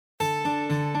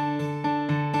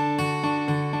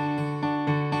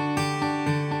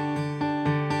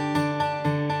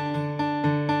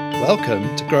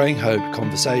Welcome to Growing Hope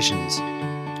Conversations.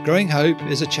 Growing Hope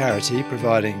is a charity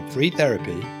providing free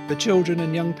therapy for children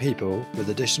and young people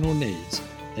with additional needs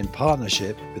in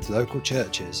partnership with local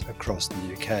churches across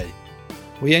the UK.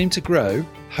 We aim to grow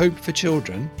hope for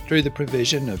children through the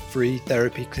provision of free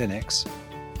therapy clinics,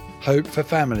 hope for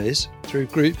families through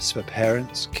groups for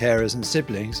parents, carers and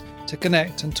siblings to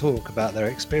connect and talk about their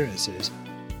experiences,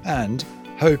 and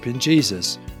hope in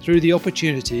Jesus through the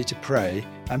opportunity to pray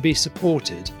and be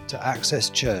supported to access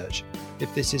church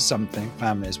if this is something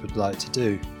families would like to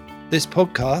do. This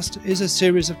podcast is a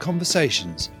series of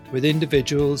conversations with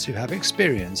individuals who have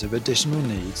experience of additional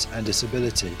needs and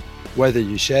disability. Whether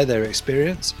you share their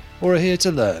experience or are here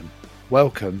to learn,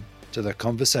 welcome to the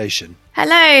conversation.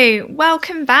 Hello,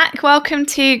 welcome back. Welcome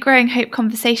to Growing Hope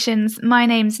Conversations. My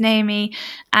name's Naomi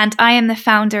and I am the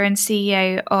founder and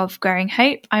CEO of Growing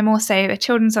Hope. I'm also a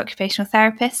children's occupational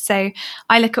therapist, so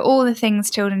I look at all the things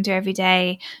children do every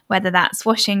day, whether that's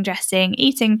washing, dressing,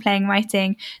 eating, playing,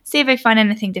 writing, see if they find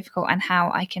anything difficult and how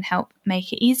I can help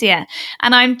make it easier.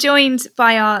 And I'm joined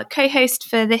by our co-host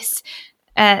for this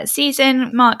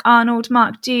season, Mark Arnold.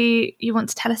 Mark, do you want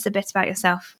to tell us a bit about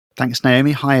yourself? Thanks,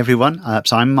 Naomi. Hi, everyone.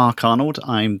 So I'm Mark Arnold.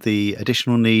 I'm the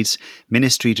Additional Needs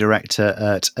Ministry Director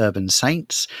at Urban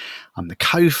Saints. I'm the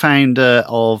co-founder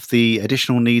of the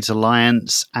Additional Needs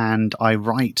Alliance, and I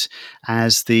write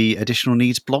as the Additional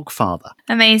Needs blog father.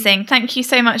 Amazing. Thank you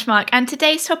so much, Mark. And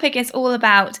today's topic is all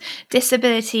about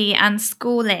disability and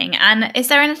schooling. And is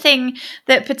there anything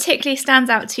that particularly stands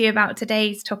out to you about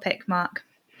today's topic, Mark?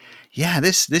 Yeah,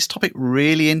 this topic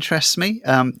really interests me.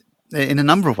 In a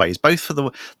number of ways, both for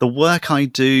the work I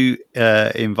do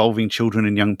involving children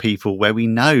and young people, where we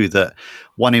know that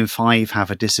 1 in 5 have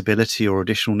a disability or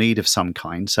additional need of some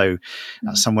kind. So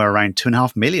that's somewhere around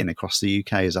 2.5 million across the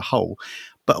UK as a whole.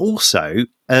 But also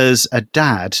as a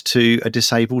dad to a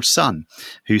disabled son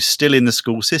who's still in the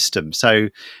school system. So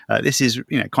this is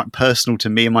quite personal to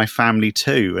me and my family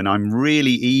too. And I'm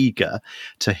really eager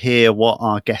to hear what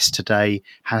our guest today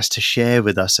has to share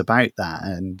with us about that.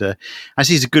 And as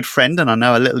he's a good friend and I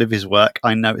know a little of his work,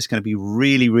 I know it's going to be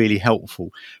really, really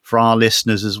helpful for our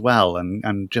listeners as well,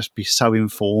 and just be so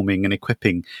informing and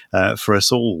equipping for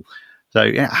us all.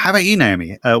 So how about you,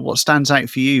 Naomi? What stands out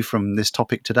for you from this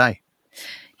topic today?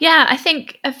 Yeah, I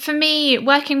think for me,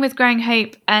 working with Growing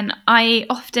Hope, and I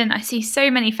see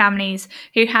so many families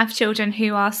who have children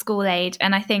who are school age,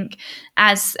 and I think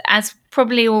as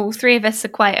probably all three of us are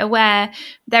quite aware,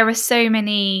 there are so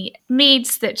many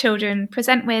needs that children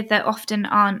present with that often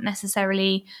aren't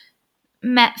necessarily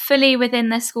met fully within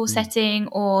their school setting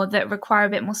or that require a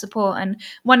bit more support. And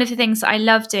one of the things that I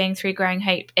love doing through Growing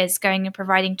Hope is going and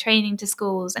providing training to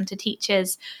schools and to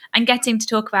teachers and getting to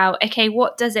talk about, okay,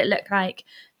 what does it look like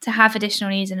to have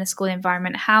additional needs in a school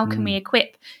environment? How can we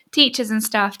equip teachers and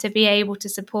staff to be able to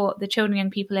support the children and young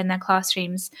people in their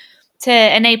classrooms to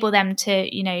enable them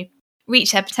to,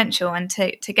 reach their potential and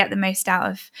to get the most out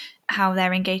of how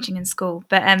they're engaging in school.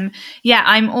 But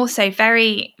I'm also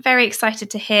very, very excited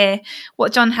to hear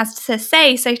what John has to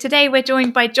say. So today we're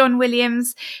joined by John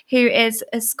Williams, who is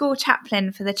a school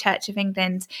chaplain for the Church of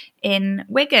England in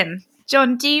Wigan.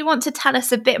 John, do you want to tell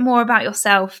us a bit more about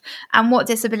yourself and what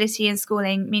disability in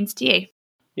schooling means to you?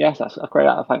 Yes, that's a great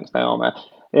answer. Thanks, Naomi.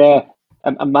 Yeah,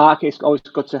 and Mark, it's always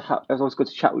good to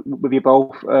chat with you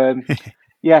both.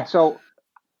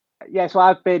 So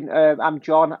I've been. I'm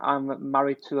John. I'm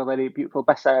married to a lady, beautiful.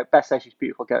 Best say she's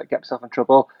beautiful. Get myself in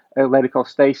trouble. A lady called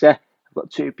Stacey. I've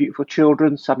got 2 beautiful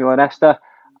children, Samuel and Esther.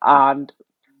 And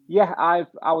yeah, I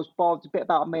was born. A bit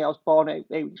about me. I was born 8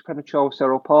 weeks premature,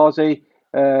 cerebral palsy.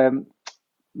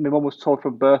 My mum was told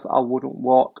from birth I wouldn't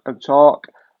walk and talk,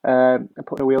 and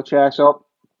put in a wheelchair. So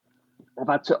I've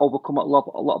had to overcome a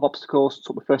lot of obstacles.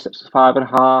 Took my first steps at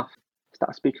 5.5.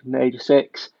 Started speaking from the age of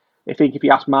 6. I think if you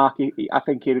ask Mark, I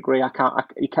think he'd agree.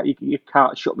 You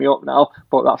can't shut me up now,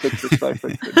 but that's a good story for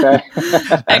today.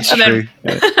 That's true.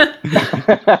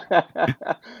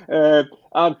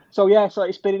 So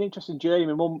it's been an interesting journey.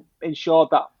 My mum ensured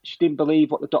that she didn't believe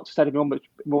what the doctor said. My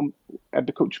mum had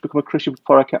become a Christian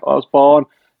before I was born,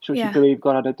 so she believed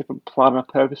God had a different plan and a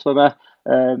purpose for me.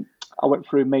 I went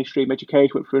through mainstream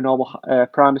education, went through a normal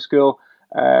primary school,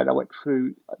 and I went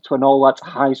through to an all-lads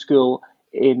high school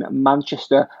in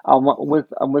Manchester, and with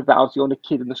that, I was the only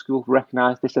kid in the school with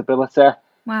recognised disability.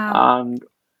 Wow! And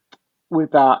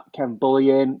with that came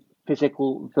bullying,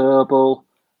 physical, verbal.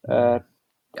 I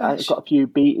got a few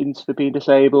beatings for being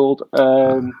disabled.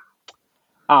 And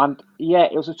yeah,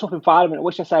 it was a tough environment. I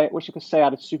wish I could say I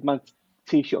had a Superman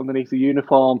t-shirt underneath the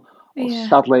uniform. But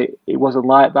sadly, it wasn't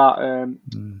like that.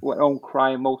 Went home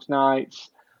crying most nights.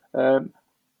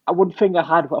 I one thing I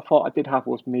had, what I thought I did have,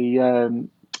 was my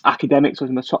academics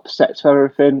was my top sets for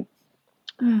everything.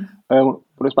 When I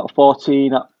was about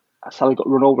 14, I sadly got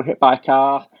run over, hit by a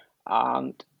car,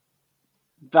 and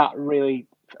that really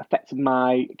affected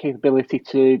my capability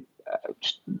to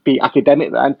just be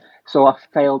academic then. So I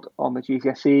failed on the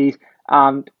GCSEs,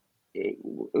 and it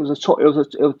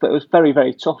was very,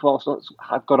 very tough. Also,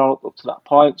 I'd gone on up to that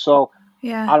point. So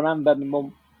I remember my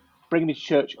mum bringing me to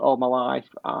church all my life,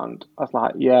 and I was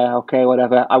like, yeah, okay,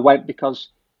 whatever. I went because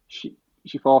she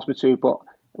forced me to, but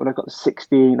when I got to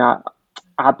 16, I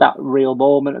had that real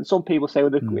moment. And some people say,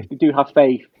 if they do have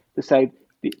faith, they say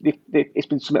it's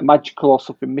been something magical or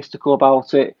something mystical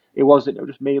about it. It wasn't. It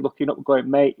was just me looking up and going,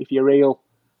 mate, if you're real,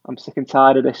 I'm sick and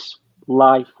tired of this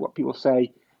life. What people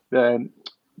say that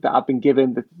I've been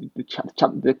given,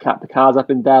 the cards I've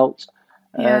been dealt.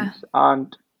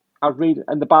 And I read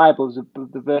in the Bible,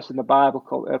 the verse in the Bible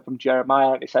called, from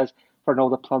Jeremiah, and it says, "For I know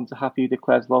the plans to have you,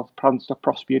 declares the Lord, plans to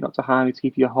prosper you, not to harm you, to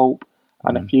give you a hope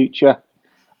and a future."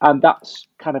 And that's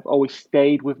kind of always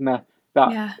stayed with me.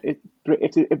 That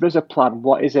if there's a plan,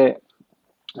 what is it?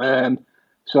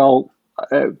 So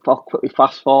I'll quickly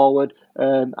fast forward.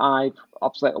 I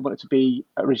wanted to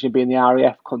originally be in the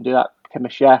RAF, couldn't do that, became a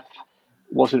chef.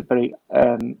 Wasn't very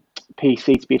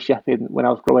PC to be a chef when I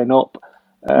was growing up.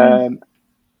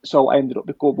 So I ended up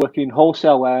working in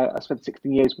wholesale, where I spent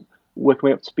 16 years working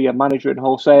way up to be a manager in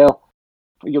wholesale.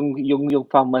 Young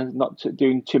family, not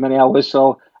doing too many hours.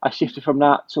 So I shifted from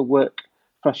that to work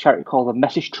for a charity called the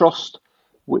Message Trust,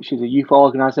 which is a youth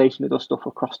organisation that does stuff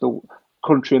across the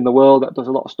country and the world, that does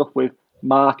a lot of stuff with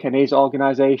Mark and his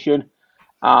organisation,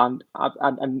 and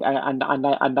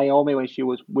Naomi when she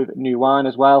was with New Wine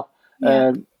as well.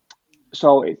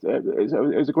 So it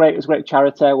was a great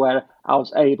charity where I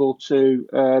was able to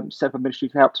set up a ministry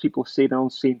to help people with seen and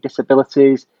unseen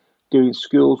disabilities, doing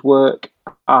schools work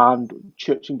and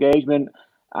church engagement,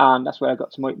 and that's where I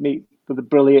got to meet the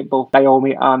brilliant both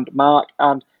Naomi and Mark,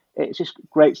 and it's just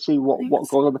great to see what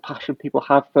goes on, the passion people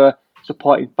have for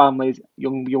supporting families,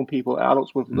 young people,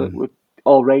 adults with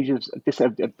all ranges of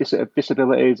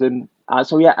disabilities, and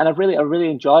so and I really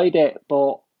enjoyed it.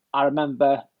 But I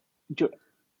remember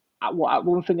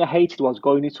one thing I hated was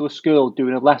going into a school,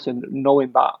 doing a lesson,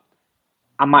 knowing that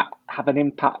I might have an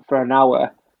impact for an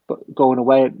hour, but going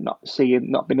away and not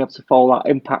being able to follow that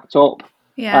impact up,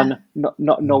 and not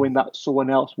knowing that someone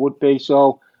else would be.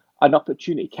 So an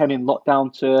opportunity came in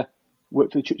lockdown to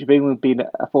work for the Church of England, being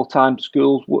a full-time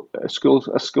school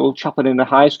chaplain in a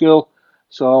high school.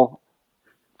 So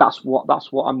that's what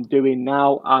I'm doing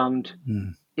now, and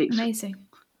it's amazing.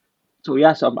 So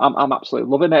yes, I'm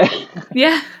absolutely loving it.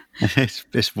 Yeah,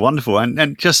 it's wonderful,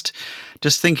 and just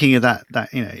thinking of that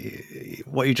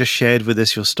what you just shared with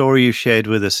us, your story you shared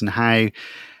with us, and how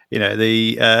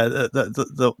the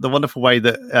wonderful way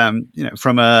that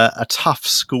from a tough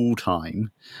school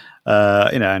time,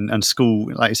 and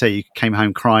school, like you say, you came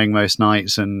home crying most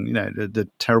nights, and the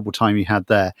terrible time you had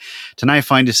there, to now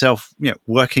find yourself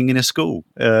working in a school,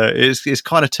 is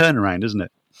quite a turnaround, isn't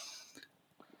it?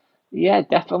 Yeah,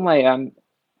 definitely.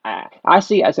 I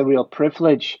see it as a real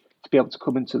privilege to be able to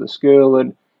come into the school,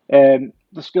 and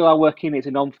the school I work in is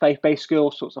a non-faith-based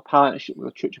school, so it's a partnership with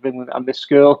the Church of England and this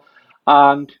school,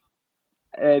 and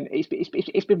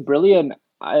it's been brilliant.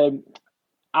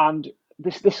 And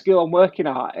this school I'm working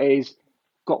at is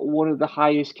got one of the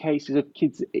highest cases of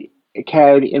kids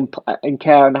care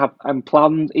and have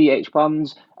planned EH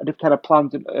plans, and they've kind of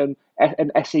planned an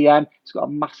SEN. It's got a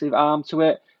massive arm to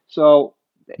it, so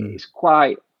it's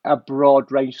quite a broad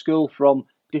range school from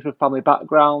different family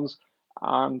backgrounds,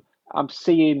 and I'm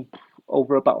seeing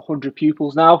over about 100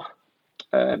 pupils now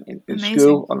in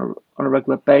school on a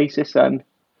regular basis, and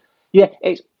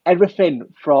it's everything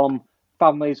from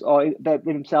families or they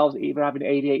themselves either having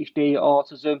ADHD,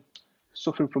 autism,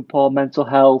 suffering from poor mental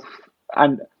health,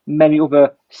 and many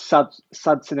other sad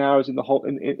scenarios in the whole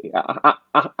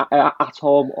at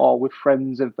home or with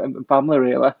friends and family,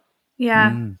 really.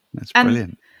 That's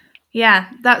brilliant. Yeah,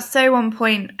 that's so on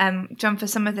point, John, for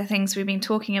some of the things we've been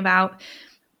talking about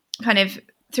kind of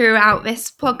throughout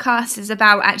this podcast, is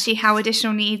about actually how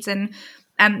additional needs and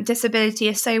disability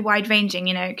is so wide-ranging.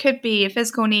 It could be a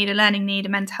physical need, a learning need, a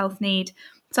mental health need,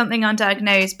 something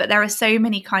undiagnosed, but there are so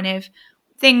many kind of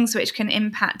things which can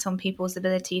impact on people's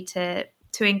ability to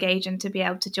engage and to be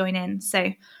able to join in.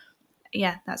 So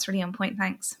yeah, that's really on point.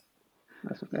 Thanks.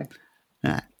 That's okay.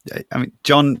 I mean,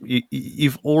 John,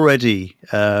 you've already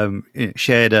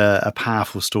shared a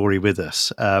powerful story with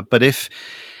us. But if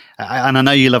and I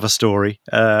know you love a story,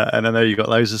 and I know you've got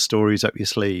loads of stories up your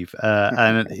sleeve.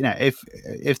 And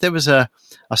if there was a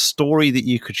story that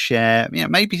you could share,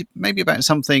 maybe about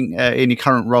something in your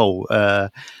current role,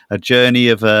 a journey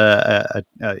of a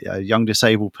young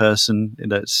disabled person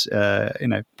that's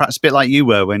perhaps a bit like you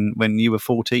were when you were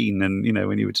 14, and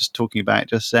when you were just talking about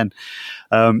just then.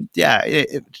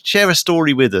 Share a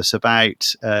story with us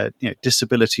about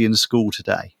disability in school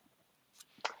today.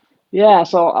 Yeah,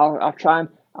 so I'll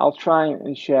try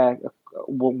and share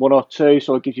one or two,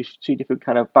 so it gives you two different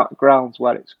kind of backgrounds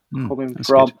where it's coming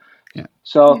from. Good. Yeah.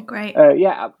 So great.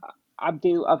 I'm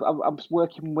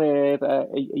working with a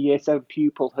year 7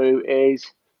 pupil who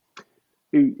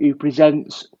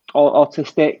presents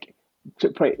autistic.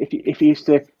 If he used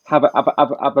to have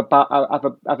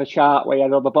a chart where he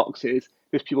had all the boxes,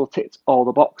 this pupil ticked all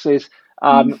the boxes.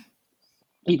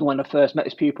 Even when I first met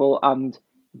this pupil, and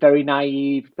very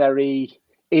naive, very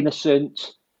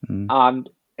innocent, and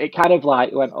it kind of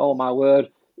like went, oh my word,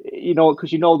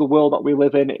 because the world that we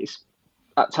live in, it's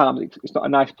at times it's not a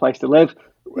nice place to live.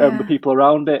 The people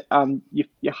around it, and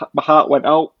my heart went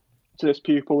out to this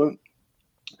pupil,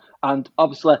 and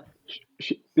obviously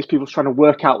this pupil's trying to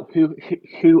work out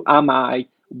who am I,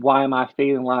 why am I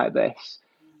feeling like this,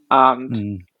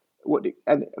 and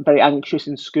very anxious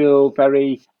in school,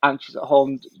 very anxious at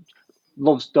home,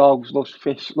 loves dogs, loves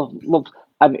fish, loves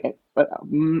and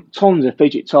tons of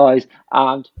fidget toys,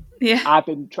 and I've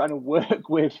been trying to work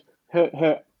with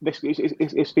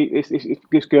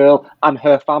this girl and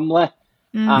her family,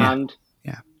 and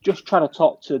just trying to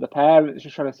talk to the parents,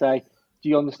 just trying to say, do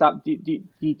you understand? Do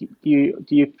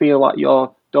you feel like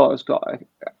your daughter's got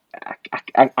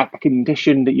a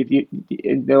condition that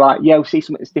they're like, yeah, we see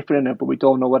something that's different in her, but we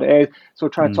don't know what it is. So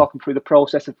we're trying to talk them through the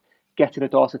process of getting a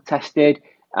daughter tested,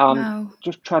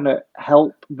 just trying to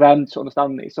help them to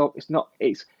understand that it's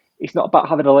not about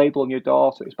having a label on your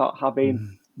daughter. It's about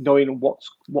knowing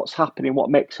what's happening, what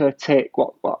makes her tick,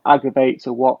 what aggravates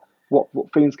her, what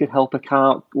things can help her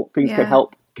calm, what things can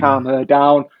help calm her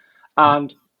down,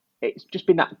 and it's just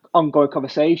been that ongoing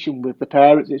conversation with the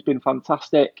parents. It's been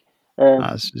fantastic.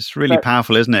 It's really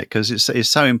powerful, isn't it? Because it's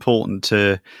so important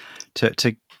to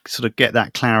sort of get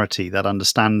that clarity, that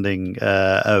understanding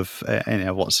of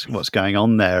what's going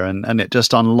on there, and it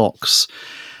just unlocks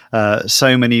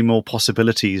so many more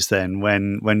possibilities then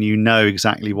when you know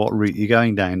exactly what route you're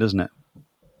going down, doesn't it?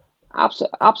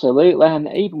 Absolutely, and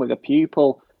even with a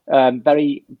pupil,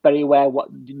 very very aware,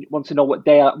 wants to know what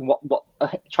day, what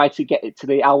tried to get it to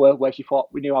the hour where she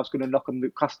thought we knew I was going to knock on the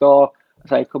class door and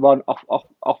say, come on,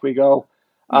 off we go.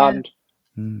 And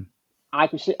I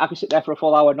could sit there for a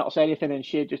full hour and not say anything, and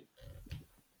she'd just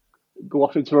go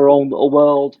off into her own little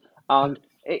world. And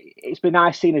it's been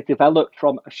nice seeing her develop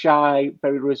from a shy,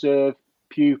 very reserved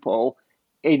pupil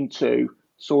into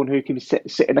someone who can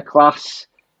sit in a class,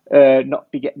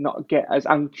 not get as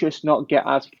anxious, not get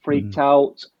as freaked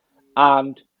out,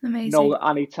 and know that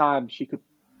any time she could.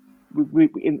 We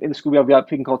in the school we have a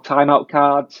thing called timeout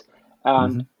cards,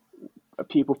 and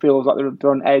people feel like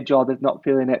they're on edge or they're not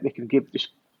feeling it, they can just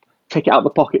take it out of the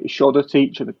pocket and show the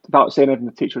teacher without saying anything.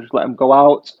 The teacher will just let them go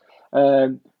out.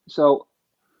 So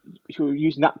we're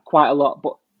using that quite a lot,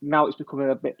 but now it's becoming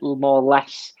a bit more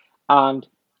less. And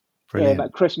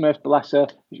at Christmas, bless her,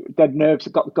 dead nerves.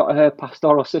 Got her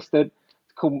pastoral assistant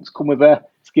to come with her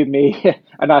to give me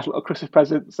a nice little Christmas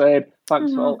present, saying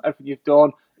thanks for everything you've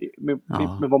done. My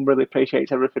mum really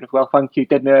appreciates everything as well. Thank you.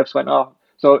 Dead nerves went off.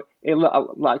 So it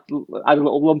looked like I had a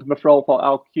little lump in my throat. Thought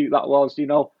how cute that was.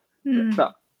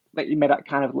 That you made that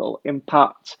kind of little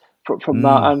impact from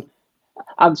that,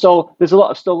 and so there's still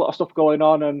a lot of stuff going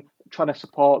on, and trying to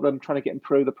support them, trying to get them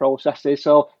through the processes.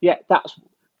 So yeah, that's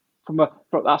from that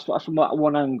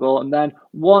one angle, and then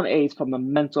one is from the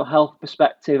mental health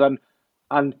perspective, and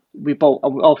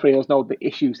all three of us know the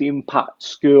issues, the impact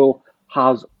school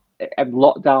has and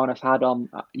lockdown has had on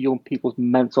young people's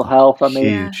mental health. I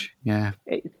mean, huge, yeah.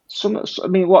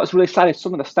 What's really sad is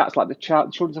some of the stats, like the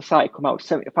Children's Society come out with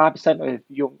 75%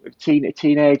 of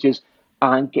teenagers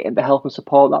aren't getting the help and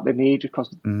support that they need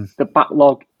because the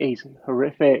backlog is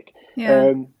horrific.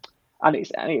 Yeah. And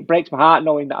it breaks my heart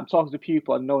knowing that I'm talking to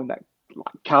people and knowing that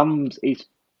CAMHS is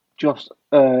just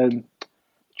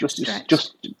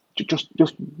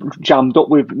jammed up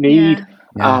with need.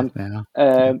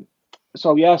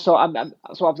 So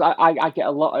I get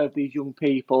a lot of these young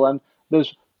people, and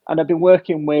I've been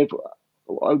working with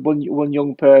one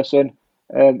young person,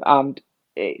 and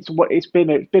it's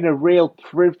been a real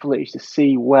privilege to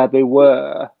see where they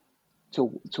were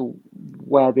to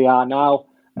where they are now.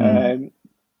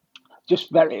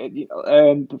 Just very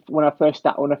when I first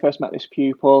met this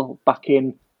pupil back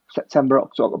in September,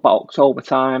 October, about October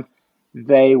time,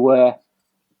 they were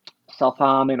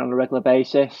self-harming on a regular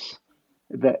basis.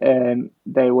 That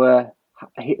they were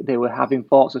having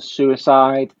thoughts of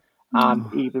suicide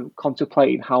and even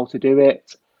contemplating how to do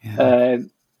it. Yeah.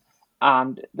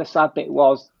 And the sad bit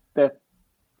was the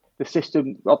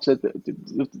system, obviously,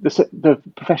 the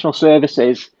professional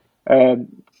services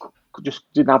just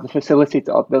didn't have the facility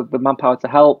to the manpower to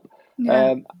help.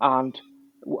 Yeah. And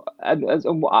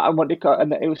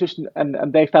it was just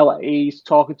and they felt at ease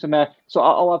talking to me. So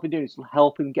all I've been doing is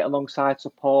helping, get alongside,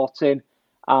 supporting,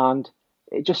 and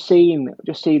just seeing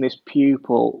this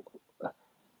pupil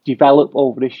develop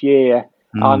over this year.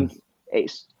 And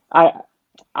it's I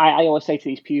always say to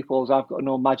these pupils, I've got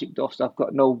no magic dust, I've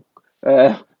got no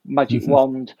magic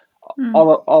wand.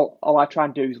 All I try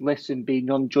and do is listen, be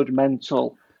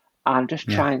non-judgmental, and just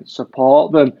try and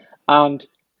support them. And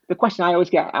the question I always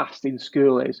get asked in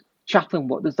school is, chaplain,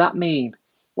 what does that mean?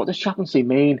 What does chaplaincy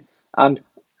mean? And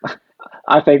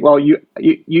I think, well, you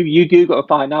Google to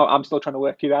find out. I'm still trying to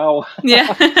work it out.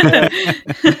 Yeah.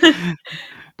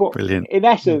 But Brilliant. in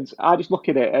essence, I just look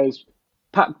at it as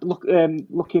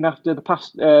looking after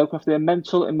the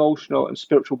mental, emotional, and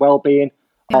spiritual well-being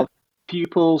of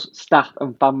pupils, staff,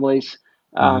 and families.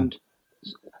 And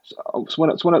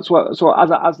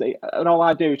and all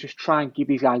I do is just try and give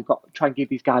these guys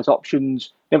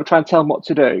options. Never try and tell them what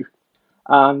to do.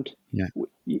 And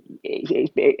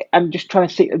I'm just trying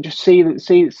to see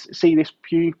this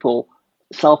pupil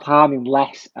self-harming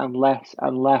less and less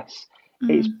and less.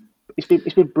 It's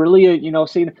been brilliant,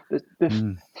 seeing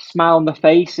the smile on the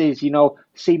faces,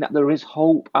 seeing that there is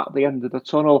hope at the end of the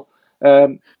tunnel.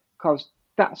 Because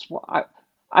that's what I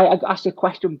asked a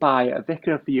question by a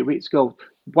vicar a few weeks ago.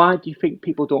 Why do you think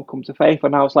people don't come to faith?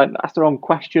 And I was like, that's the wrong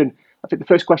question. I think the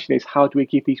first question is, how do we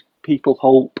give these people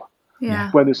hope? Yeah.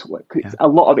 When there's a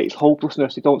lot of it is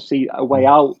hopelessness. They don't see a way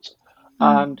out.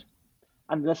 And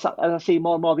as I see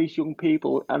more and more of these young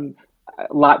people and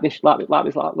like this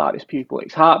people,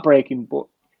 it's heartbreaking, but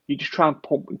you just try and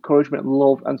pump encouragement and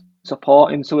love and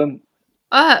support into them.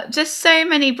 Just so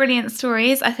many brilliant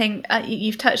stories. I think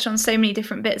you've touched on so many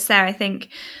different bits there. I think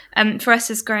for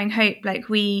us as Growing Hope, like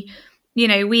we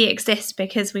exist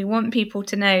because we want people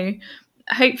to know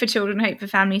hope for children, hope for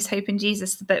families, hope in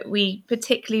Jesus, but we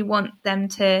particularly want them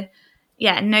to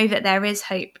know that there is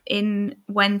hope in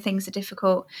when things are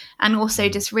difficult, and also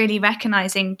just really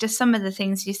recognizing just some of the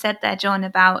things you said there, John,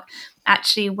 about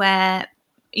actually where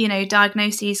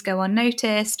diagnoses go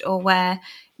unnoticed, or where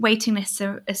waiting lists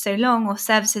are so long, or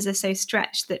services are so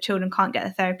stretched that children can't get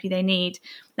the therapy they need.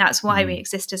 That's why we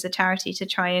exist as a charity, to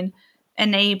try and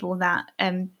enable that,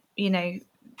 in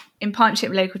partnership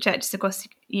with local churches across the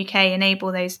UK,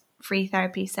 enable those free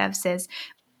therapy services.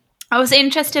 I was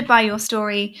interested by your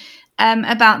story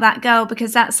about that girl,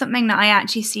 because that's something that I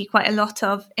actually see quite a lot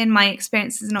of in my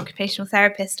experience as an occupational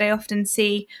therapist. I often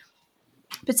see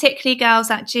particularly girls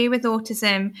actually with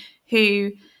autism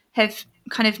who have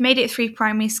kind of made it through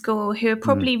primary school, who are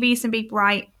probably reasonably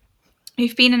bright,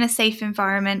 who've been in a safe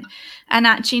environment, and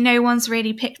actually no one's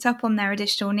really picked up on their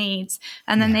additional needs.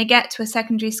 And then they get to a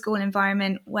secondary school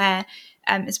environment where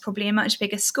it's probably a much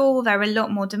bigger school. There are a lot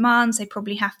more demands. They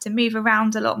probably have to move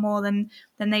around a lot more than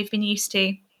they've been used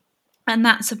to. And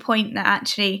that's a point that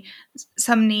actually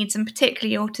some needs, and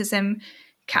particularly autism,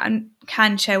 can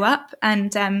show up.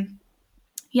 And so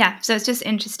it's just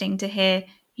interesting to hear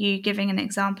you giving an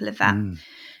example of that.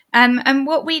 And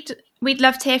what we'd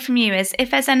love to hear from you is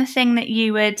if there's anything that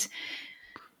you've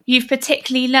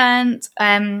particularly learned,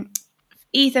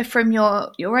 either from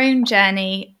your own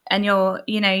journey and your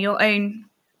own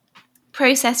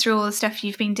process through all the stuff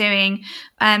you've been doing,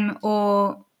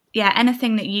 or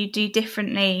anything that you do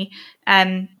differently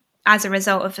as a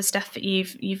result of the stuff that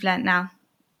you've learned now.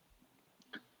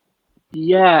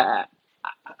 Yeah,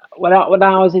 when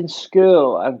I was in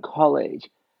school and college,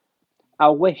 I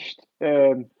wished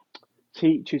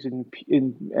teachers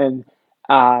and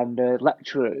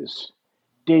lecturers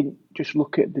didn't just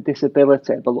look at the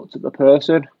disability, but looked at the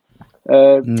person.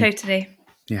 Totally.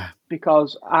 Yeah.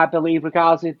 Because I believe,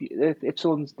 regardless if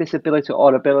someone's disability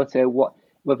or ability,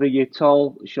 whether you're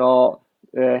tall, short,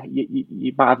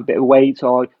 you might have a bit of weight,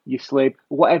 or you're slim,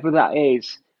 whatever that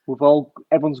is,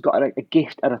 everyone's got a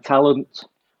gift and a talent,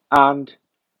 and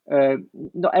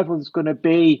not everyone's going to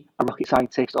be a rocket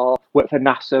scientist or work for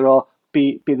NASA or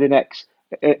be the next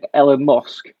Elon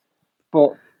Musk, but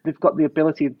they've got the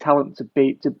ability and talent to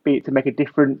make a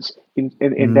difference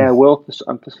in their world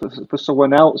for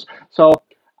someone else. So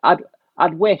I'd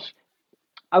wish.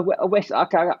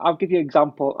 I'll give you an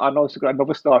example. I know it's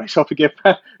another story, so forgive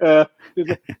me. There's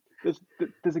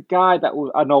a guy that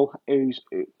I know who's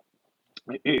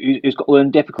who's got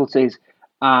learning difficulties,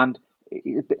 and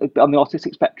on the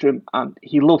autistic spectrum, and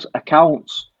he loves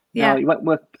accounts. Yeah.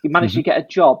 Now he managed to get a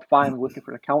job finally working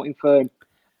for an accounting firm,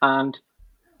 and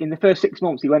in the first 6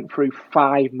 months he went through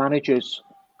 5 managers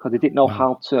because they didn't know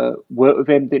how to work with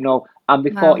him, didn't know, and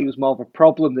they thought he was more of a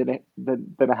problem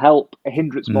than a help, a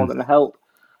hindrance more than a help.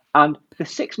 And the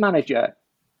 6th manager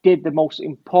did the most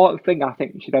important thing I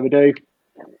think you should ever do.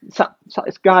 Sat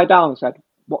this guy down and said,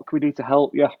 "What can we do to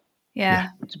help you?" Yeah.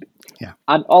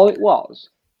 And all it was,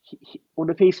 one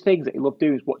of his things that he loved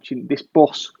doing is watching this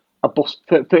bus, a bus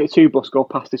 32 bus, go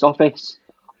past his office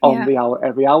on the hour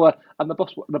every hour. And the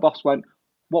boss went,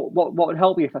 "What would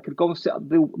help you if I could go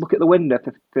and look at the window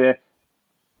for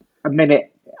a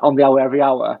minute on the hour every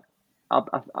hour?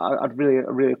 I'd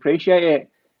really appreciate it."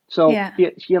 So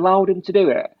she allowed him to do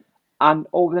it, and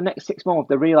over the next 6 months,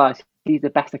 they realised he's the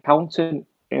best accountant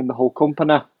in the whole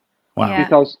company. Wow!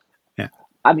 Because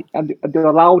and they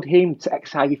allowed him to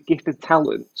exercise his gift and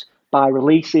talent by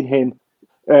releasing him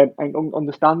and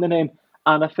understanding him.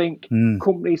 And I think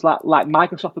companies like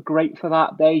Microsoft are great for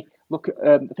that. They look at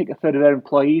I think a third of their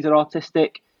employees are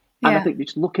autistic, and I think they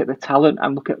just look at the talent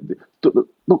and look at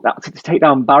to take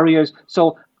down barriers.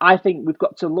 So I think we've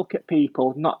got to look at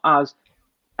people not as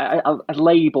a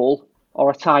label or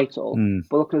a title,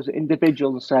 but look as an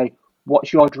individual and say,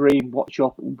 "What's your dream? What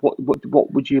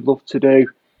would you love to do?"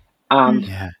 And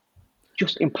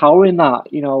just empowering that,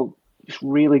 just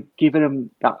really giving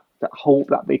them that hope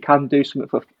that they can do something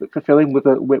fulfilling with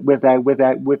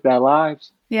their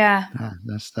lives. Yeah,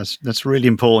 that's really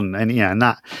important, and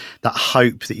that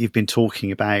hope that you've been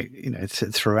talking about,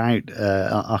 throughout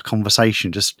our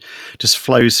conversation, just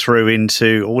flows through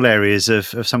into all areas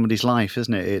of somebody's life,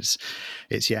 isn't it?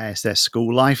 It's their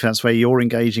school life. That's where you're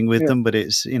engaging with them, but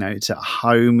it's at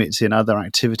home, it's in other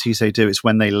activities they do. It's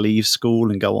when they leave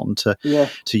school and go on to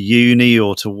uni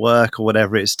or to work or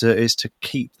whatever. It's to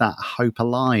keep that hope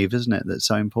alive, isn't it? That's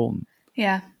so important.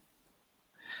 Yeah.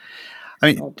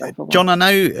 I mean, John, I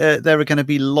know there are going to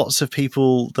be lots of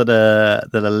people that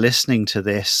are listening to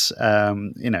this,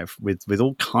 with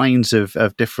all kinds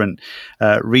of different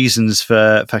reasons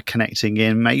for connecting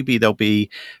in. Maybe there'll be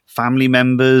family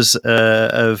members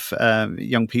of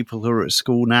young people who are at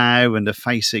school now and are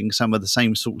facing some of the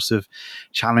same sorts of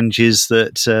challenges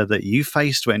that you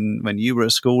faced when you were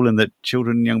at school, and that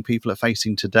children and young people are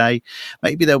facing today.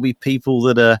 Maybe there'll be people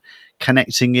that are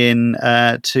connecting in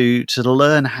to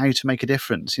learn how to make a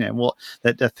difference. What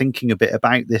they're thinking a bit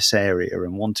about this area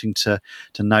and wanting to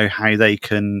know how they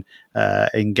can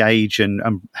engage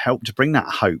and help to bring that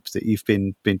hope that you've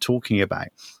been talking about.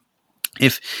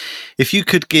 If you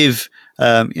could give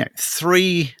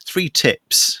three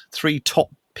tips, 3 top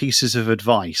pieces of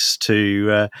advice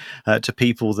to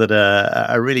people that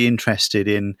are really interested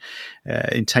in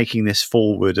taking this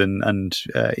forward and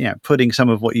putting some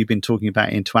of what you've been talking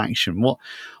about into action, what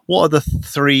are the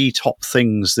 3 top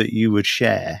things that you would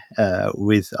share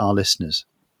with our listeners?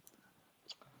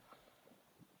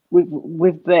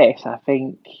 With this, I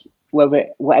think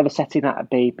whatever setting that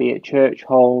be it church,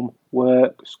 home,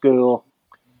 work, school,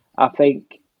 I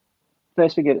think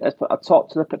first thing is I talk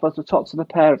to the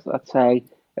parents. I'd say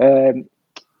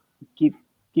give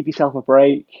yourself a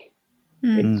break.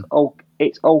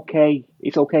 It's okay.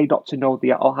 It's okay not to know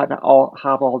or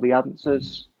have all the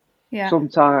answers.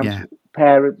 Sometimes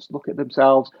parents look at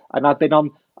themselves, and I've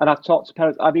talked to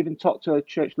parents. I've even talked to a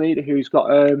church leader who's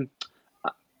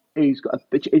in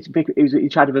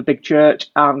charge of a big church,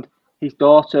 and his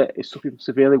daughter is suffering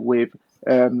severely with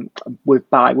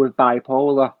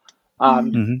bipolar,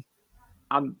 and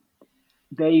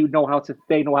they know how to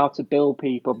build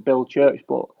people, build church,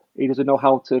 but he doesn't know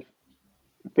how to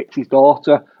fix his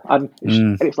daughter, and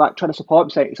it's like trying to support him,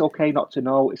 say it's okay not to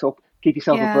know, it's okay, give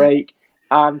yourself a break,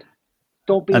 and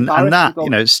don't be embarrassed.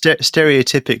 And that,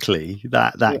 stereotypically,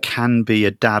 that can be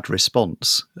a dad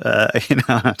response.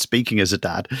 Speaking as a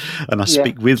dad, and I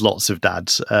speak with lots of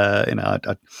dads.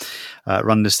 I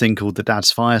run this thing called the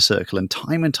Dad's Fire Circle, and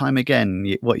time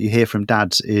again, what you hear from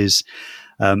dads is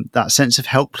that sense of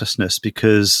helplessness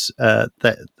because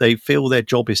they feel their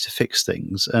job is to fix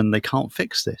things, and they can't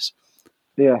fix this.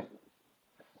 Yeah,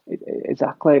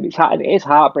 exactly. It is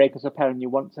heartbreaking as a parent. You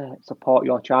want to support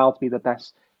your child to be the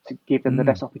best, to give them the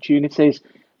best opportunities,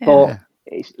 but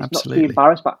it's not to be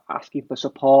embarrassed by asking for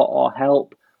support or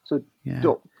help. So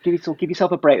don't give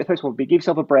yourself a break. The first one would be give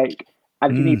yourself a break,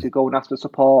 and if you need to go and ask for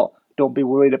support, don't be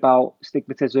worried about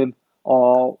stigmatism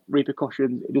or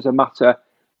repercussions. It doesn't matter.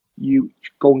 You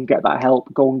go and get that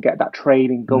help, go and get that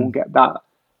training, go and get that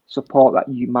support that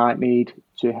you might need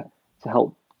to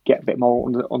help get a bit more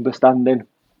understanding.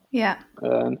 Yeah.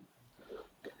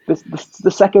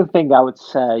 The second thing I would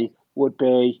say would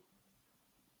be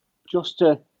just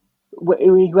to,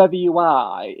 whoever you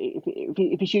are,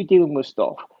 if you're dealing with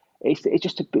stuff, it's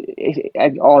just to be,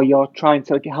 or you're trying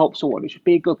to help someone, it should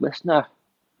be a good listener.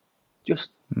 Just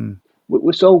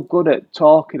we're so good at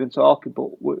talking, but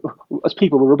as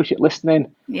people, we're rubbish at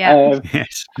listening.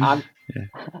 Yes. And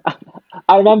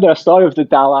I remember a story of the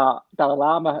Dalai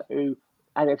Lama, who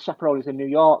had a chaperone in New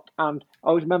York, and I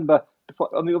always remember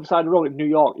on the other side of the road in New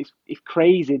York, it's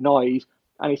crazy noise,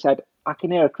 and he said, "I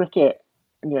can hear a cricket,"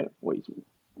 and you're, what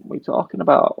are you talking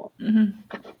about?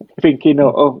 Thinking,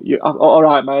 all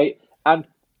right, mate. And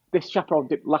this chaperone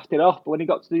laughed it off, but when he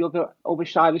got to the other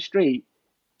side of the street,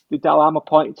 the Dalai Lama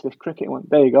pointed to this cricket and went,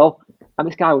 "There you go." And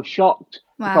this guy was shocked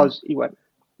because he went,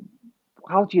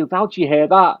 How do you hear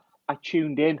that? I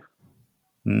tuned in.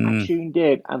 I tuned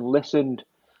in and listened.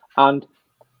 And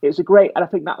it's a great, and I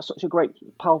think that's such a great,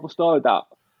 powerful story that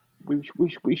we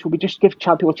should just give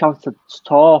people a chance to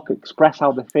talk, express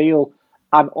how they feel,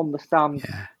 and understand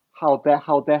how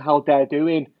they're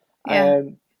doing.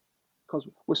 Because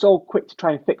we're so quick to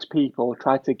try and fix people,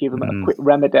 try to give them a quick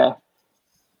remedy.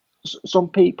 Some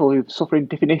people who are suffering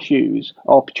different issues,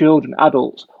 or children,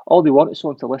 adults, all they want is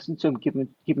someone to listen to them, give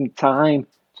them time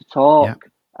to talk,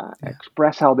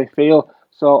 express how they feel.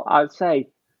 So I'd say,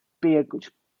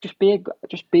 just be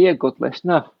a good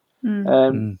listener.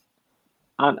 And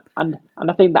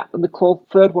I think that the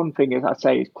third one thing is, I'd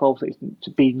say, is close, is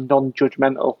to be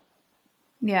non-judgmental.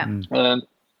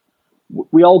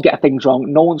 We all get things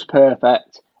wrong. No one's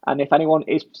perfect. And if anyone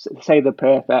is say they're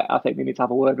perfect, I think they need to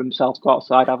have a word with themselves, go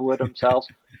outside, have a word with themselves,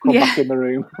 come back in the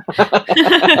room.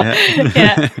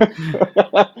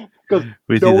 Because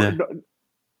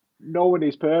no one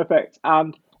is perfect.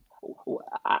 And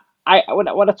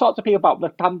when I talk to people about the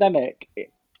pandemic,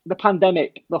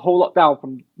 the whole lockdown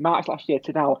from March last year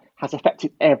to now has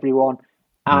affected everyone.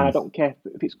 And I don't care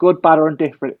if it's good, bad, or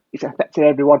indifferent, it's affected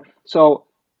everyone. So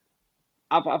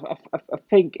I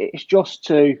think it's just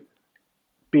to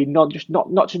be not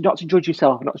to judge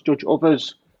yourself, not to judge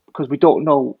others, because we don't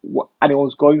know what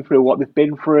anyone's going through, what they've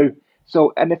been through.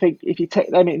 So, and I think if you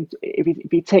take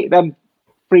them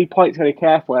 3 points very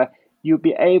carefully, you'll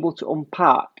be able to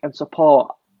unpack and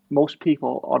support most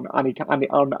people on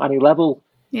any level.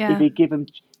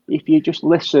 If you just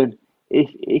listen,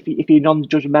 if you're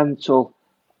non-judgmental,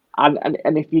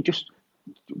 and if you just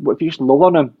love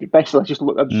on them, basically just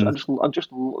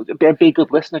be a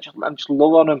good listener, just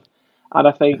love on them. And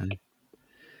I think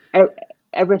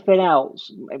everything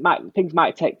else, things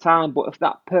might take time, but if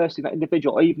that person, that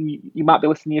individual, or even you might be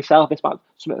listening to yourself, this might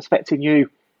something that's affecting you.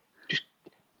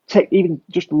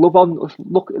 Just love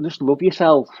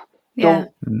yourself.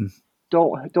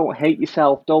 Don't hate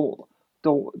yourself. Don't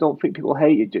think people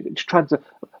hate you. Just trying to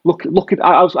look at.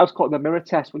 I was called the mirror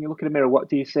test. When you look in the mirror, what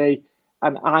do you see?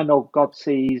 And I know God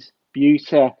sees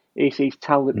beauty. He sees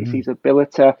talent. He sees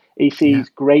ability. He sees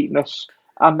greatness.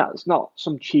 And that's not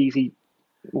some cheesy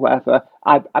whatever.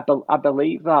 I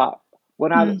believe that.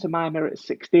 When I looked in my mirror at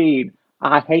 16,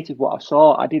 I hated what I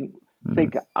saw. I didn't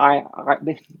think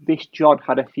this John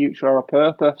had a future or a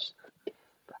purpose.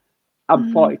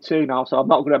 I'm 42 now, so I'm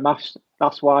not good at maths.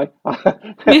 That's why I'm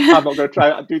not going to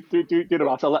try to do the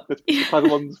maths. I'll let the clever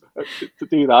ones to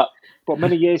do that. But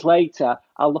many years later,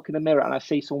 I'll look in the mirror and I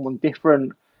see someone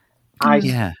different. I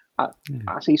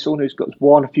see someone who's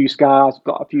worn a few scars,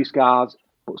 got a few scars,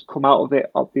 but's come out of it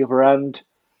at the other end.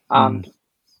 And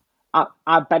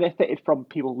I benefited from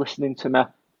people listening to me,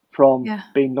 from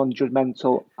being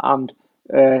non-judgmental and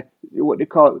what they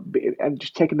call it, and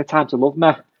just taking the time to love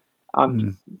me.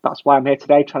 And that's why I'm here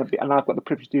today, and I've got the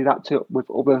privilege to do that too with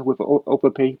other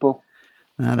people.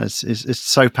 And it's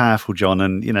so powerful, John.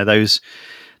 And those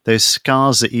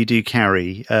scars that you do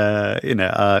carry, are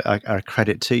a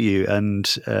credit to you. And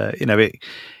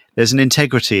there's an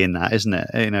integrity in that, isn't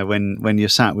it? When you're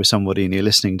sat with somebody and you're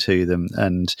listening to them,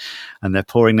 and they're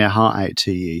pouring their heart out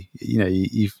to you,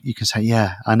 you can say,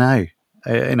 "Yeah, I know."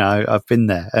 I've been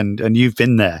there, and you've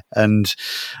been there, and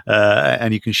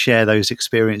you can share those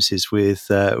experiences with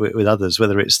others,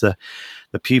 whether it's the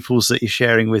pupils that you're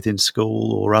sharing with in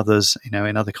school or others, in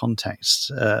other contexts,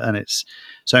 and it's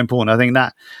so important. I think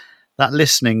that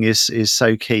listening is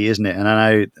so key, isn't it? And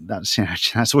I know that's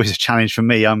always a challenge for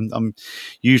me. I'm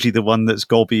usually the one that's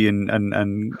gobby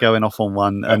and going off on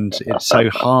one, and it's so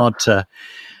hard to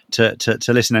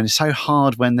listen, and it's so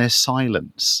hard when there's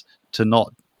silence to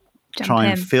not try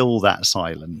and fill that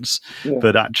silence,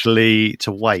 but actually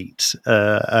to wait,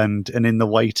 and in the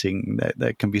waiting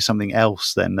there can be something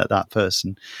else then that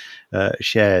person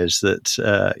shares that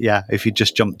if you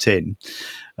just jumped in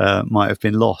might have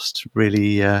been lost.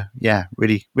 Really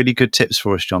really good tips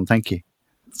for us, John. Thank you.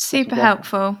 Super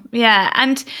helpful. Yeah.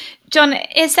 And John,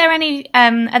 is there any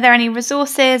are there any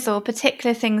resources or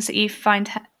particular things that you find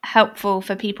helpful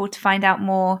for people to find out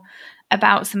more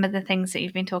about some of the things that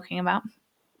you've been talking about?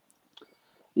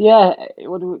 Yeah,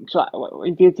 there's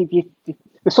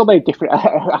so many different.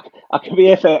 I can be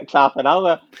here for half an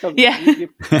hour. So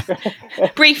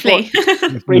Briefly.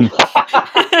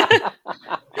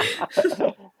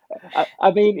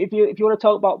 I mean, if you want to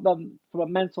talk about them from a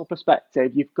mental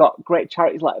perspective, you've got great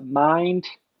charities like Mind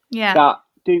that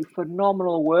do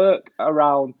phenomenal work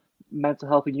around mental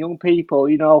health in young people.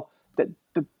 You know,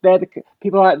 they're the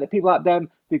people like them,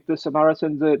 the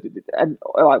Samaritans, and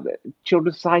like the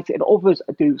Children's Society, and others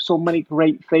do so many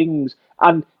great things.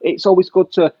 And it's always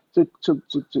good to I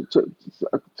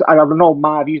don't know,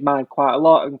 I've used Mind quite a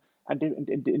lot, and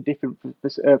in different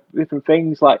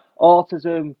things like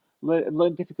autism,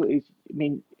 learning difficulties. I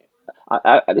mean,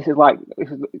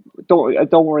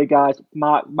 don't worry, guys.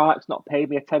 Mark's not paid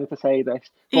me a tenner to say this,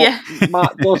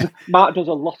 but Mark does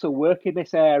a lot of work in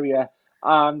this area,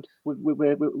 and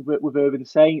with Urban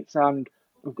Saints, and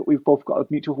we've both got a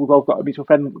mutual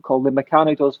friend called Lynn McCann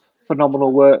who does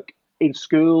phenomenal work in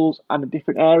schools and in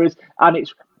different areas, and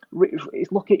it's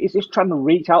just trying to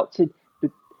reach out to.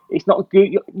 It's not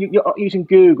good. You're not using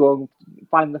Google and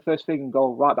finding the first thing and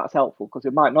go, right, that's helpful, because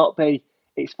it might not be.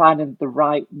 It's finding the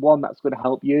right one that's going to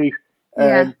help you.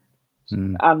 And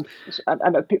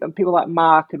people like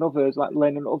Mark and others, like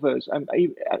Lynn and others, and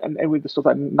with the stuff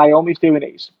that Naomi's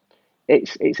doing,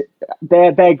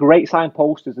 they're great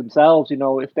signposters themselves. You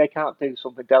know, if they can't do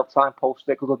something, they'll signpost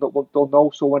it because they'll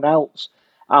know someone else.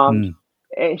 And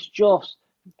it's just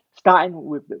starting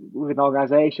with an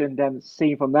organisation, then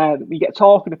seeing from there. You get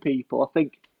talking to people. I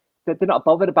think that they're not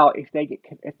bothered about if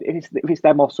it's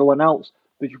them or someone else.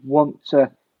 They just want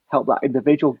to help that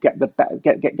individual get the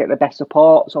best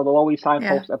support. So they'll always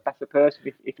signpost a better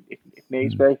person if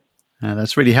needs be.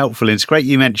 That's really helpful. And it's great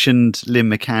you mentioned Lynn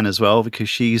McCann as well, because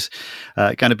she's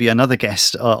going to be another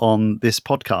guest on this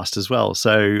podcast as well.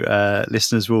 So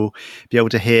listeners will be able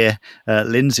to hear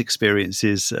Lynn's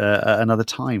experiences at another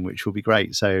time, which will be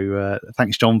great. So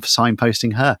thanks, John, for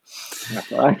signposting her.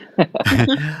 That's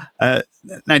right.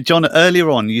 Now, John, earlier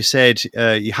on you said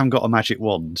you haven't got a magic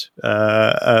wand,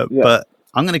 but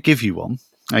I'm going to give you one.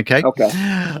 Okay.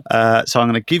 So I'm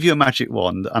going to give you a magic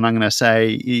wand, and I'm going to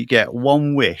say you get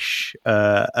one wish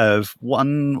of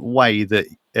one way that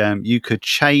you could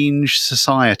change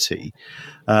society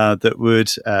that would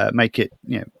make it,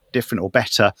 different or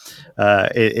better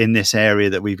in this area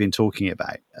that we've been talking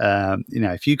about.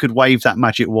 If you could wave that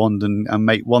magic wand and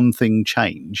make one thing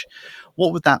change,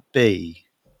 what would that be?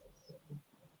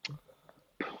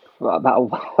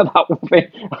 That would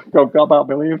be, oh God, about a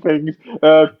million things.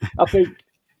 I think.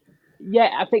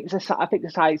 Yeah, I think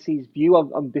society's view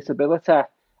on disability,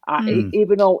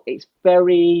 even though it's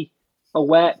very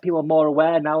aware, people are more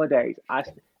aware nowadays.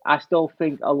 I still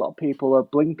think a lot of people are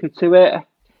blinkered to it.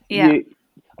 Yeah.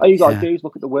 All you got to do is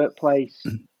look at the workplace.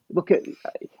 Look at.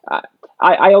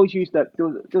 I always use that. There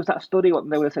was that study what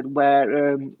they would have said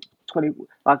where 20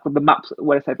 like the maps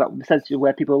where it said about the percentage of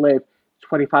where people live.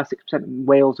 6% in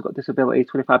Wales have got disabilities.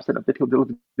 25% of the people that live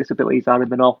with disabilities are in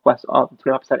the northwest, or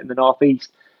 25% in the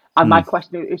northeast. And my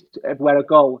question is, where I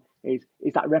go is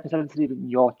that representative in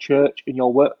your church, in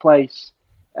your workplace?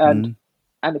 And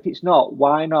if it's not,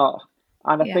 why not?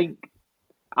 And I think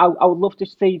I would love to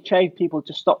see change people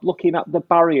to stop looking at the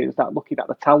barriers, start looking at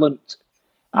the talent,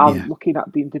 and looking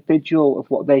at the individual of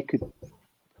what they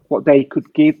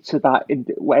could give to that,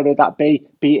 whether that be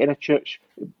it in a church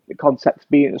context,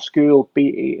 be it in a school, be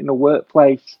it in a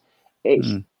workplace.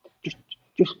 It's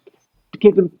just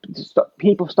give them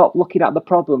people stop looking at the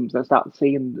problems and start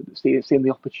seeing the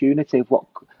opportunity of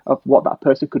what that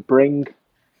person could bring.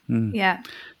 Yeah.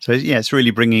 So it's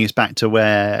really bringing us back to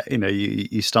where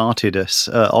you started us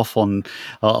off on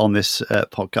this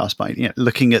podcast by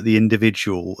looking at the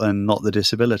individual and not the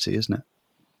disability, isn't it?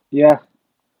 Yeah.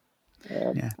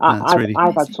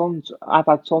 I've had tons.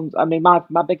 I mean, my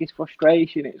biggest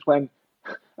frustration is when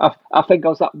I think I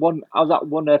was at one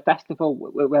festival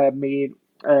where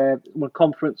one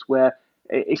conference where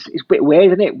it's a bit weird,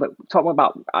 isn't it? But talking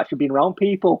about actually being around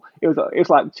people, it was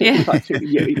like a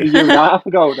year and a half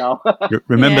ago now.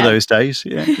 Remember those days?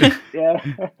 Yeah. Yeah.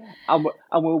 And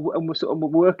we're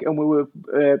working, and we were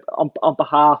on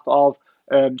behalf of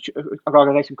an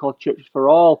organisation called Churches for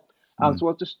All, And so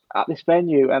I was just at this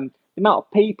venue, and the amount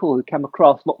of people who came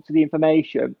across, looked at the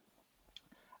information,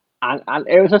 and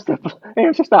it was just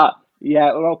that,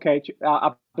 yeah, we're okay.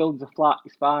 Our building's a flat,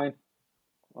 it's fine.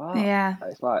 Wow. Yeah.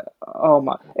 It's like, oh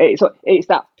my, it's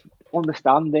that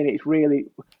understanding. It's really,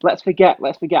 let's forget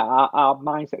our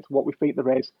mindset to what we think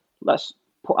there is. Let's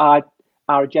put our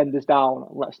agendas down.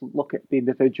 Let's look at the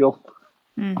individual.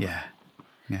 Yeah.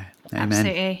 Amen.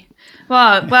 Absolutely.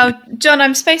 Well, John,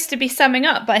 I'm supposed to be summing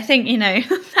up, but I think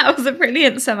that was a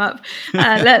brilliant sum up.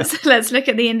 Let's look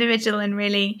at the individual and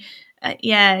really,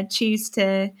 choose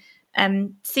to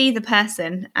see the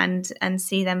person and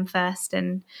see them first.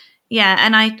 And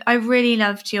I really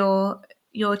loved your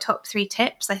top 3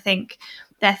 tips. I think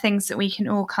they're things that we can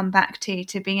all come back to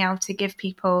being able to give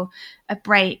people a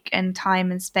break and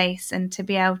time and space, and to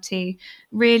be able to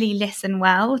really listen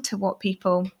well to what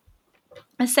people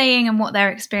are saying and what their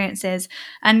experience is,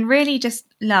 and really just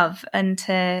love, and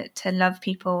to love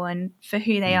people and for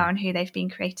who they are and who they've been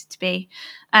created to be.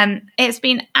 It's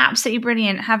been absolutely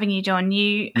brilliant having you, John.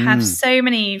 You have so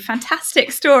many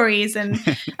fantastic stories and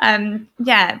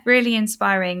really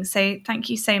inspiring. So thank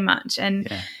you so much. And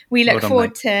we look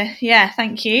forward to,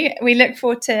 thank you. We look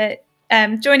forward to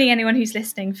joining anyone who's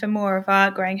listening for more of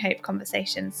our Growing Hope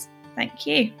conversations. Thank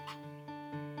you.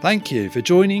 Thank you for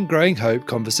joining Growing Hope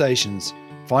Conversations.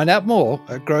 Find out more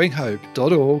at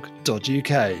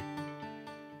growinghope.org.uk.